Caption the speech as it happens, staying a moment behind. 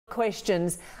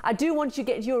questions. I do want you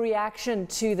to get your reaction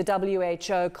to the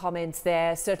WHO comments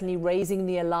there, certainly raising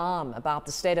the alarm about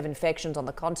the state of infections on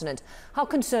the continent. How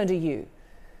concerned are you?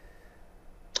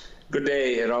 Good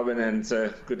day, Robin, and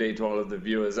good day to all of the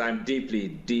viewers. I'm deeply,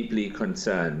 deeply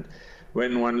concerned.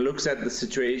 When one looks at the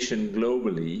situation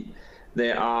globally,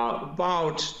 there are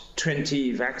about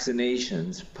 20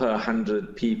 vaccinations per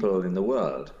 100 people in the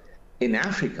world. In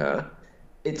Africa,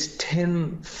 it's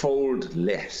 10-fold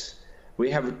less.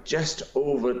 We have just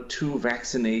over 2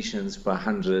 vaccinations per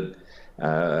 100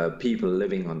 people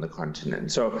living on the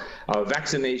continent. So our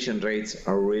vaccination rates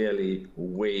are really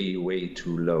way, way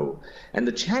too low. And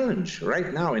the challenge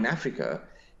right now in Africa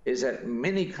is that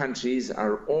many countries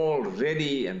are all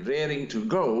ready and raring to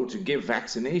go to give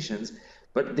vaccinations,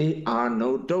 but there are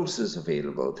no doses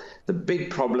available. The big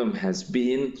problem has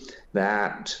been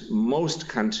that most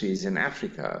countries in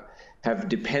Africa have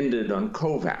depended on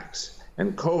COVAX,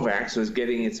 and COVAX was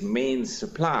getting its main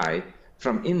supply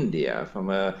from India, from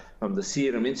the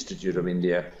Serum Institute of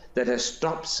India, that has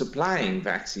stopped supplying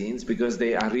vaccines because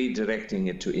they are redirecting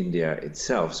it to India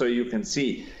itself. So you can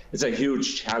see it's a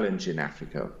huge challenge in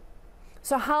Africa.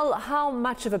 So how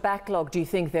much of a backlog do you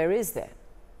think there is there?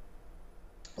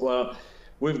 Well,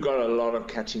 we've got a lot of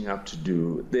catching up to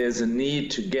do. There's a need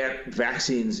to get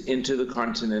vaccines into the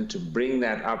continent, to bring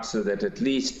that up so that at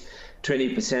least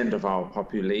 20% of our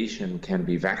population can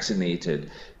be vaccinated,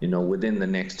 within the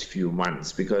next few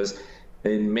months. Because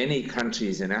in many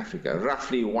countries in Africa,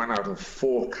 roughly 1 out of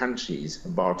 4 countries,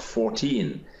 about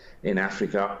 14 in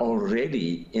Africa,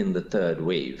 already in the 3rd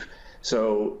wave.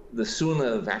 So the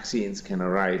sooner vaccines can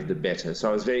arrive, the better. So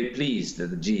I was very pleased that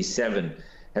the G7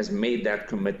 has made that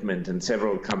commitment, and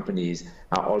several companies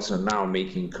are also now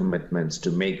making commitments to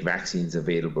make vaccines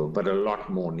available, but a lot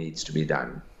more needs to be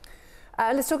done.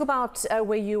 Let's talk about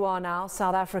where you are now,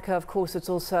 South Africa. Of course, it's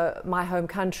also my home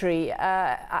country.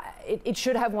 It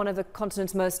should have one of the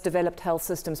continent's most developed health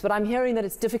systems, but I'm hearing that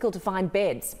it's difficult to find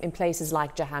beds in places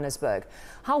like Johannesburg.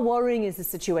 How worrying is the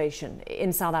situation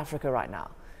in South Africa right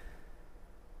now?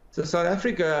 So South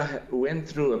Africa went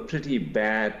through a pretty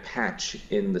bad patch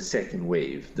in the 2nd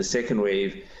wave. The 2nd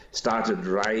wave started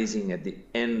rising at the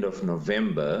end of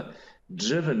November,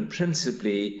 driven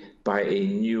principally by a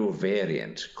new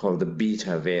variant called the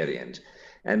Beta variant.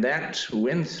 And that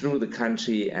went through the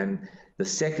country, and the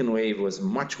 2nd wave was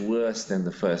much worse than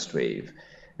the 1st wave.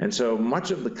 And so much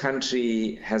of the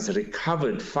country has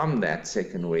recovered from that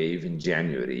 2nd wave in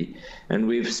January, and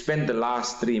we've spent the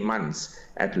last 3 months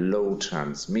at low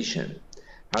transmission.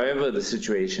 However, the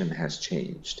situation has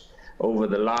changed. Over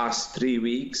the last 3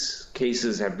 weeks,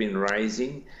 cases have been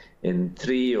rising in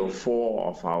 3 or 4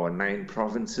 of our 9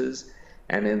 provinces,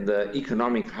 and in the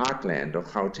economic heartland of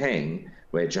Gauteng,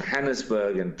 where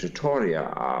Johannesburg and Pretoria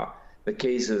are, the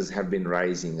cases have been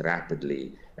rising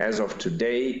rapidly. As of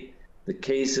today, the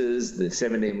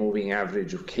 7-day moving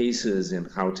average of cases in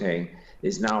Gauteng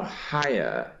is now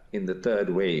higher in the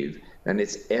 3rd wave than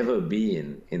it's ever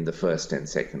been in the 1st and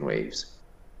 2nd waves.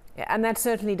 Yeah, and that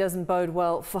certainly doesn't bode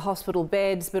well for hospital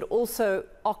beds, but also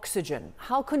oxygen.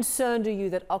 How concerned are you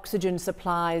that oxygen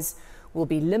supplies will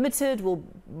be limited, will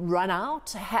run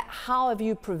out? How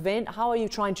are you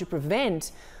trying to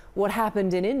prevent what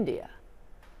happened in India?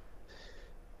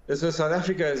 So South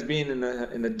Africa has been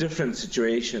in a different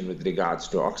situation with regards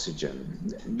to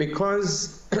oxygen.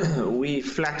 Because we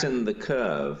flattened the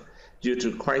curve due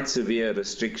to quite severe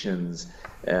restrictions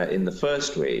in the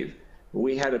 1st wave,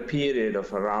 we had a period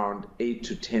of around 8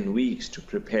 to 10 weeks to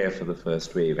prepare for the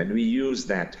 1st wave, and we used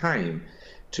that time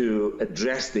to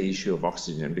address the issue of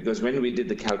oxygen, because when we did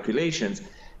the calculations,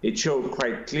 it showed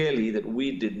quite clearly that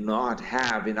we did not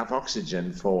have enough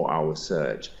oxygen for our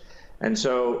surge. And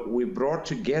so we brought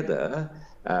together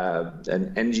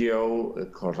an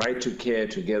NGO called Right to Care,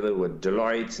 together with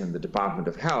Deloitte and the Department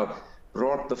of Health,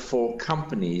 brought the 4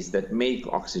 companies that make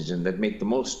oxygen, that make the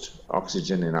most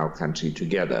oxygen in our country,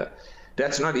 together.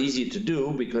 That's not easy to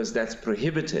do because that's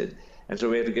prohibited. And so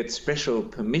we had to get special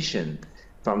permission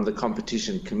from the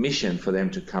Competition Commission for them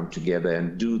to come together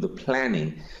and do the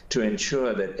planning to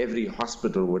ensure that every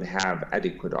hospital would have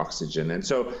adequate oxygen. And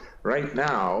so right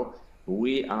now,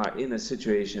 we are in a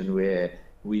situation where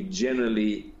we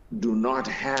generally do not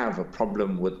have a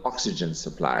problem with oxygen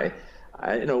supply,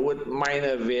 with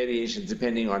minor variations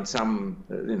depending on some,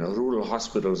 rural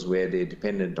hospitals where they're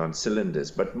dependent on cylinders.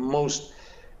 But most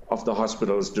of the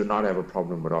hospitals do not have a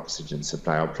problem with oxygen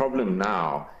supply. Our problem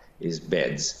now is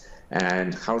beds.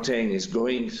 And Gauteng is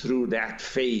going through that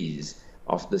phase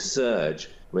of the surge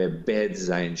where beds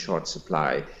are in short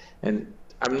supply. And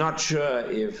I'm not sure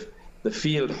if the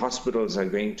field hospitals are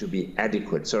going to be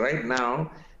adequate. So right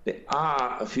now, There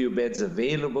are a few beds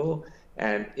available,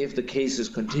 and if the cases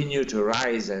continue to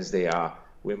rise as they are,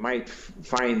 we might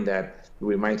find that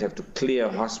we might have to clear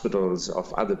hospitals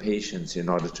of other patients in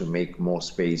order to make more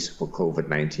space for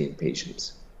COVID-19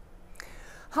 patients.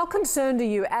 How concerned are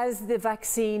you as the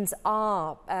vaccines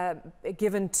are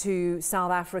given to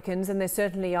South Africans, and there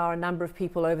certainly are a number of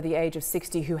people over the age of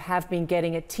 60 who have been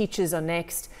getting it, teachers are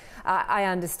next, I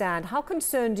understand. How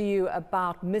concerned are you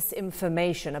about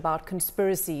misinformation, about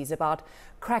conspiracies, about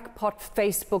crackpot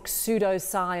Facebook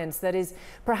pseudoscience that is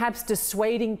perhaps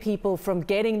dissuading people from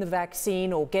getting the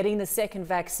vaccine or getting the second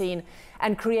vaccine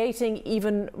and creating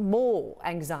even more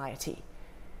anxiety?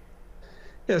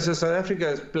 Yeah, so South Africa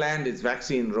has planned its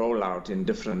vaccine rollout in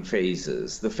different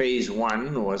phases. The phase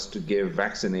 1 was to give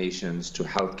vaccinations to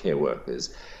healthcare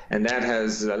workers, and that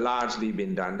has largely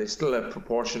been done. There's still a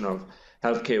proportion of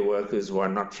healthcare workers who are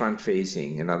not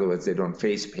front-facing. In other words, they don't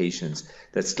face patients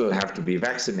that still have to be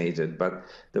vaccinated, but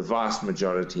the vast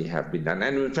majority have been done.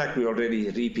 And in fact, we're already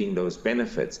reaping those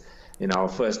benefits in our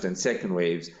first and second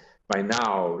waves. By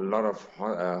now, a lot of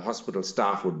hospital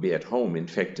staff would be at home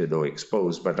infected or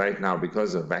exposed, but right now,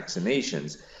 because of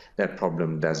vaccinations, that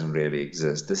problem doesn't really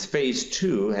exist. This phase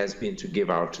 2 has been to give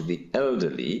out to the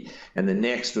elderly, and the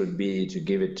next would be to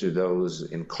give it to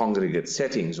those in congregate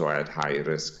settings who are at high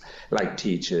risk, like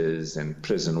teachers and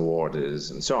prison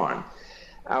warders and so on.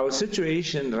 Our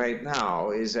situation right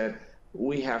now is that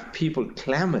we have people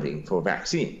clamoring for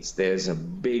vaccines. There's a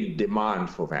big demand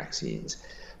for vaccines.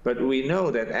 But we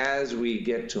know that as we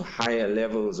get to higher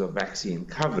levels of vaccine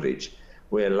coverage,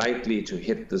 we're likely to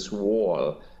hit this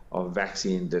wall of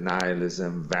vaccine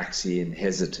denialism, vaccine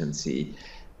hesitancy.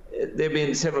 There have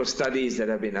been several studies that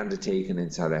have been undertaken in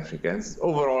South Africa.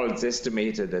 Overall, it's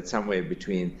estimated that somewhere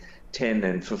between 10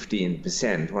 and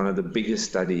 15%, one of the biggest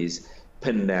studies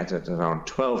pinned that at around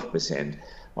 12%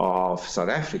 of South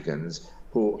Africans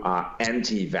who are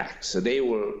anti-vax. So they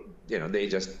will, they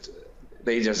just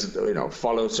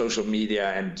follow social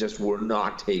media and just will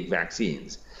not take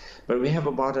vaccines. But we have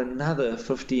about another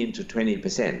 15 to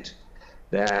 20%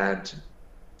 that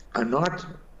are not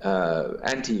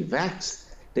anti-vax.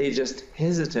 They're just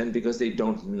hesitant because they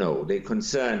don't know. They're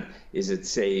concerned, is it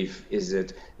safe? Is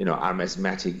it, I'm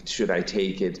asthmatic, should I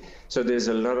take it? So there's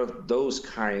a lot of those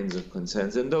kinds of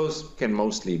concerns, and those can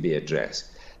mostly be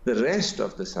addressed. The rest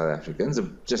of the South Africans,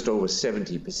 just over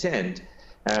 70%,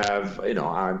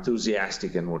 are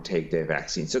enthusiastic and will take their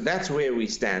vaccine. So that's where we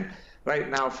stand. Right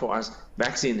now, for us,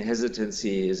 vaccine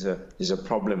hesitancy is a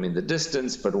problem in the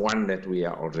distance, but one that we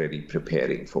are already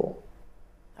preparing for.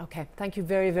 Okay, thank you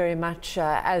very, very much.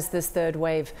 As this third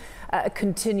wave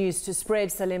continues to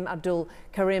spread, Salim Abdul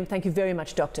Karim, thank you very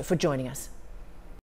much, Doctor, for joining us.